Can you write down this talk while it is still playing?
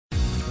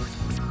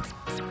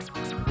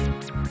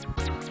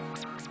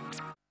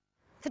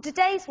For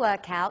today's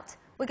workout,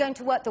 we're going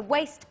to work the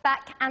waist,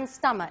 back and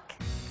stomach.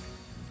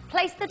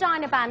 Place the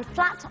Dynaband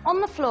flat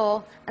on the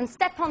floor and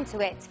step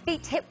onto it,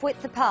 feet hip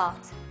width apart.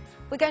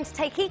 We're going to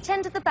take each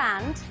end of the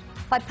band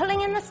by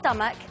pulling in the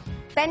stomach,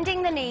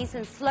 bending the knees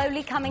and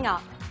slowly coming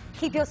up.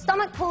 Keep your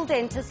stomach pulled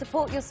in to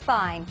support your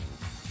spine.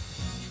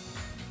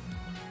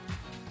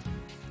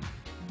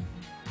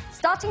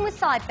 Starting with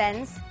side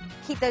bends,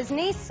 keep those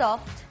knees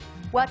soft,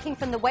 working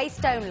from the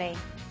waist only.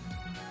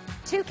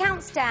 2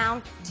 counts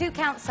down, 2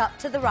 counts up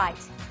to the right.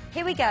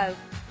 Here we go.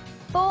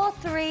 4,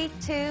 3,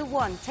 2,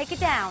 1. Take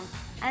it down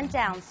and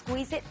down.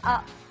 Squeeze it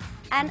up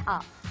and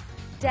up.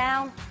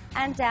 Down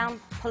and down,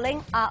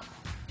 pulling up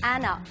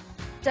and up.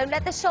 Don't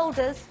let the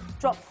shoulders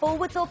drop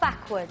forwards or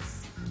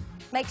backwards.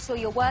 Make sure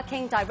you're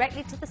working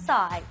directly to the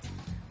side.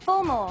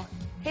 4 more.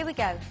 Here we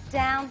go.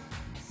 Down,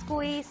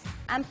 squeeze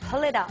and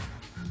pull it up.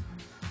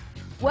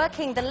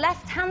 Working the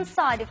left-hand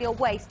side of your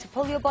waist to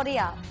pull your body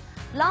up.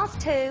 Last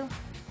 2.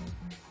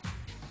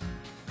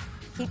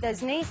 Keep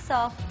those knees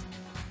soft.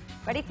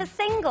 Ready for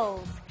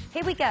singles.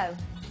 Here we go.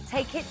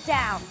 Take it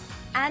down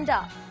and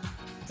up,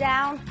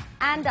 down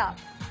and up.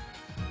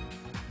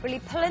 Really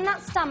pull in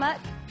that stomach.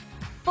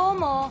 4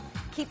 more.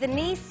 Keep the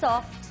knees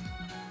soft.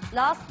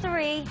 Last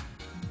 3.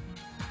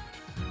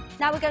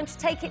 Now we're going to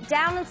take it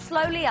down and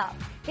slowly up.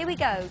 Here we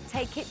go.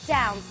 Take it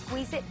down,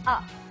 squeeze it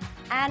up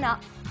and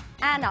up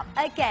and up.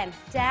 Again,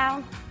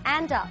 down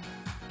and up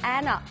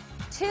and up.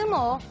 2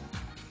 more.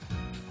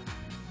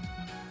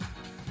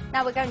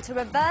 Now we're going to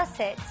reverse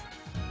it.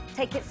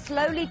 Take it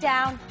slowly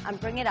down and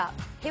bring it up.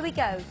 Here we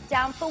go.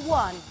 Down for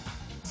 1,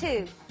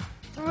 2,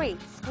 3.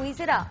 Squeeze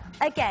it up.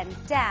 Again,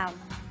 down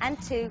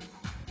and 2,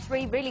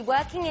 3. Really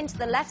working into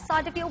the left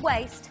side of your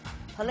waist.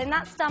 Pull in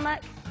that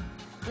stomach.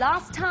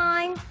 Last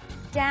time.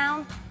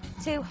 Down,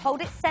 2.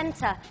 Hold it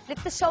center.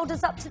 Lift the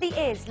shoulders up to the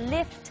ears.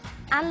 Lift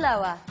and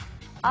lower.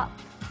 Up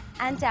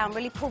and down.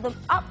 Really pull them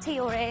up to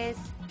your ears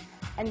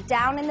and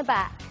down in the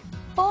back.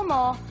 4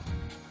 more.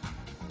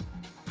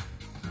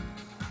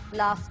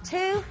 Last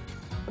 2.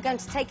 We're going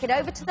to take it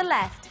over to the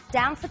left.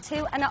 Down for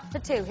 2 and up for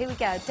 2. Here we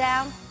go.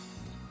 Down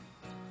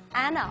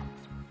and up.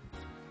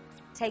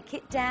 Take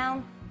it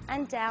down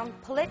and down.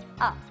 Pull it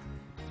up.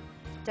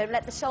 Don't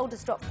let the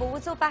shoulders drop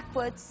forwards or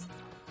backwards.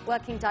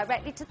 Working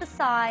directly to the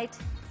side.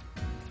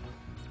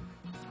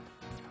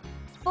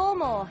 4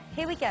 more.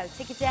 Here we go.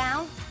 Take it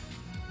down.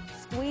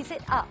 Squeeze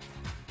it up.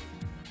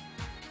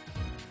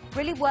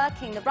 Really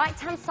working the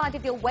right-hand side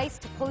of your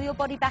waist to pull your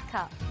body back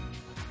up.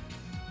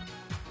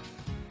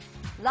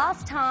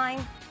 Last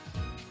time.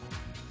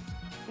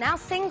 Now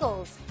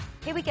singles.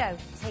 Here we go.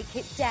 Take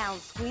it down,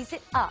 squeeze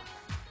it up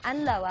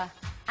and lower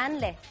and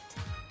lift.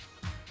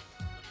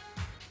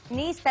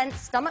 Knees bent,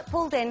 stomach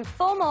pulled in.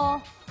 4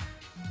 more.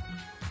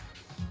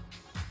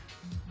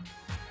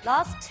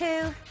 Last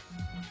 2.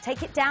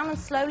 Take it down and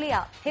slowly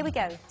up. Here we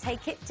go.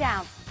 Take it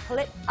down. Pull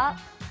it up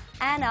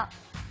and up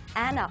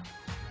and up.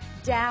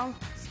 Down,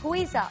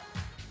 squeeze up.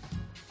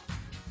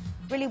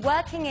 Really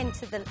working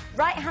into the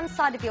right-hand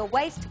side of your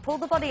waist to pull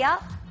the body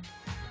up.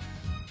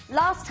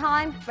 Last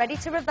time, ready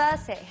to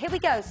reverse it. Here we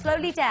go,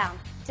 slowly down.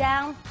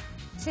 Down,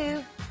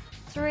 2,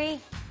 3,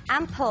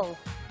 and pull.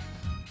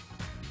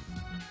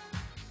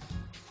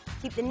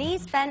 Keep the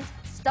knees bent,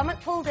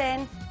 stomach pulled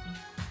in.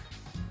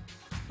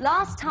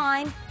 Last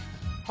time,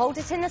 hold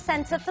it in the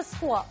center for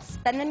squats.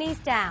 Bend the knees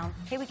down.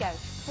 Here we go,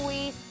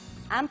 squeeze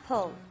and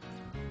pull.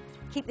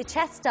 Keep the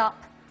chest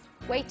up,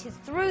 weight is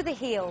through the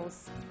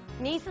heels.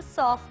 Knees are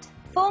soft.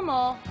 4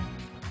 more.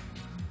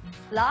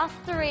 Last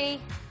 3.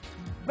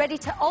 Ready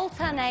to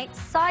alternate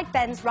side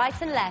bends right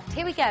and left.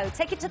 Here we go.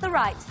 Take it to the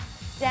right.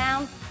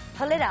 Down,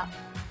 pull it up,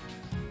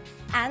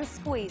 and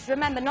squeeze.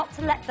 Remember not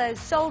to let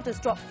those shoulders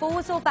drop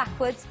forwards or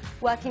backwards,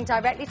 working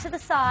directly to the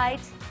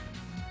side.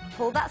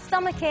 Pull that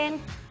stomach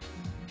in.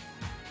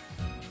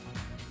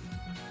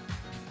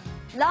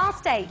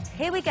 Last 8.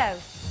 Here we go.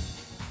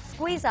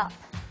 Squeeze up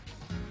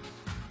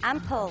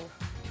and pull.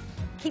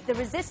 Keep the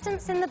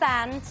resistance in the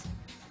band.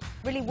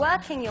 Really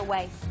working your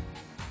waist.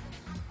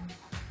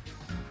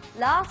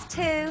 Last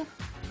 2.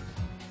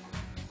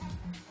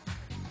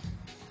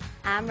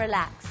 And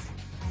relax.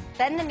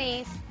 Bend the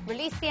knees,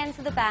 release the ends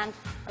of the band,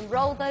 and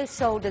roll those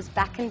shoulders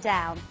back and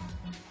down.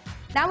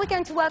 Now we're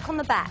going to work on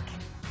the back.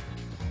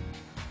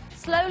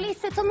 Slowly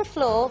sit on the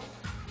floor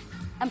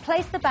and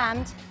place the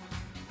band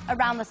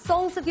around the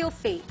soles of your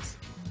feet.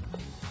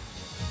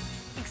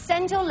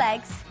 Extend your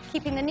legs,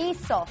 keeping the knees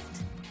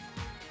soft.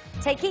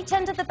 Take each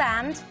end of the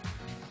band,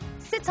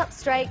 sit up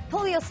straight,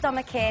 pull your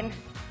stomach in,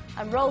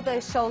 and roll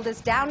those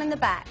shoulders down in the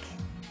back.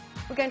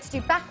 We're going to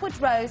do backward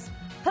rows,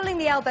 pulling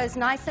the elbows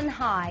nice and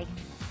high.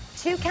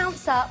 2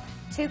 counts up,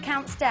 2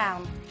 counts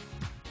down.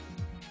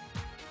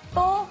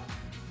 4,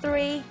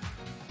 3,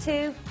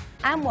 2,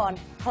 and 1.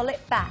 Pull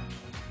it back.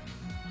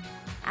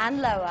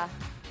 And lower.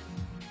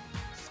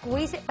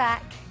 Squeeze it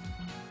back.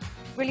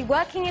 Really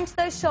working into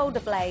those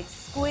shoulder blades.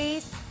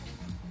 Squeeze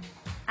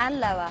and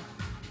lower.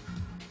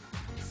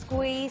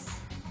 Squeeze.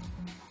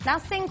 Now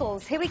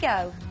singles, here we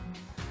go.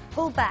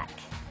 Pull back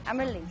and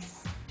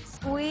release.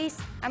 Squeeze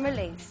and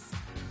release.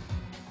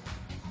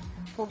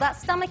 Pull that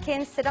stomach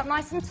in, sit up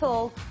nice and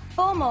tall.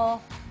 4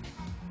 more.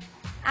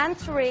 And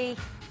 3.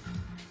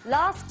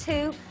 Last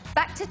 2.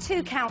 Back to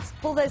 2 counts.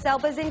 Pull those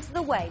elbows into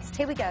the waist.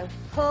 Here we go.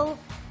 Pull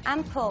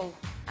and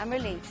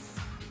release.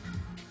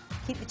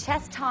 Keep the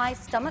chest high,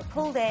 stomach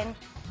pulled in.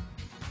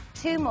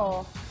 2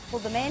 more. Pull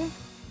them in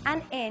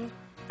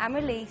and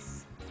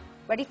release.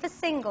 Ready for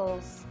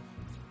singles.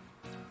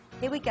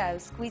 Here we go.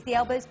 Squeeze the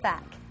elbows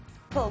back.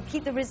 Pull.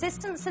 Keep the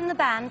resistance in the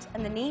band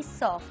and the knees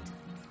soft.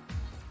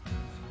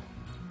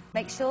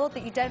 Make sure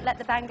that you don't let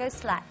the band go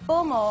slack.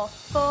 4 more.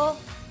 4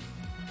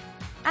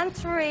 and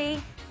 3.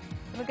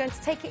 And we're going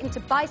to take it into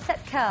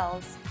bicep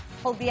curls.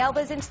 Hold the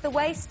elbows into the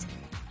waist.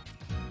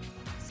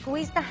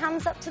 Squeeze the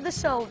hands up to the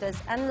shoulders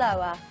and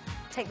lower.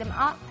 Take them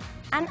up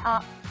and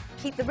up.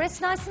 Keep the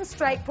wrists nice and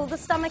straight. Pull the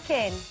stomach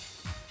in.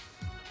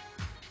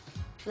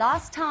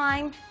 Last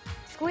time.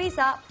 Squeeze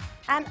up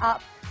and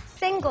up.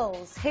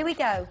 Singles. Here we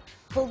go.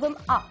 Pull them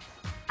up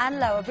and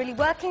lower. Really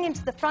working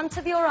into the front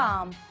of your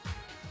arm.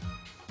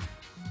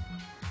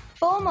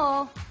 4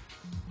 more.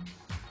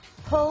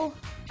 Pull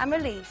and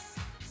release.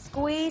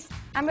 Squeeze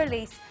and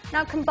release.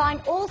 Now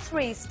combine all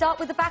 3. Start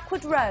with the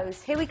backward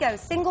rows. Here we go.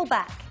 Single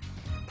back.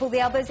 Pull the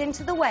elbows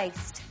into the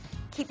waist.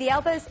 Keep the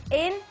elbows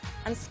in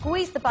and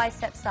squeeze the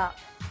biceps up.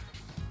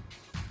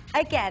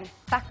 Again,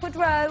 backward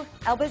row,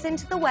 elbows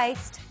into the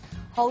waist.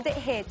 Hold it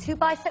here. 2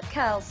 bicep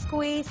curls.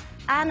 Squeeze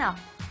and up.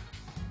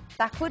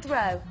 Backward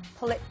row.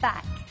 Pull it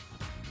back.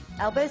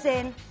 Elbows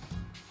in.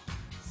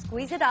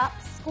 Squeeze it up.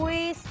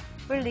 Squeeze.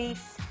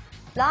 Release.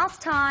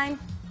 Last time.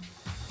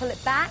 Pull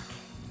it back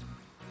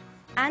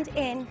and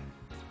in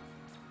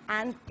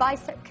and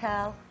bicep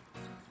curl,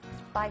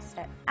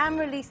 bicep, and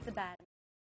release the band.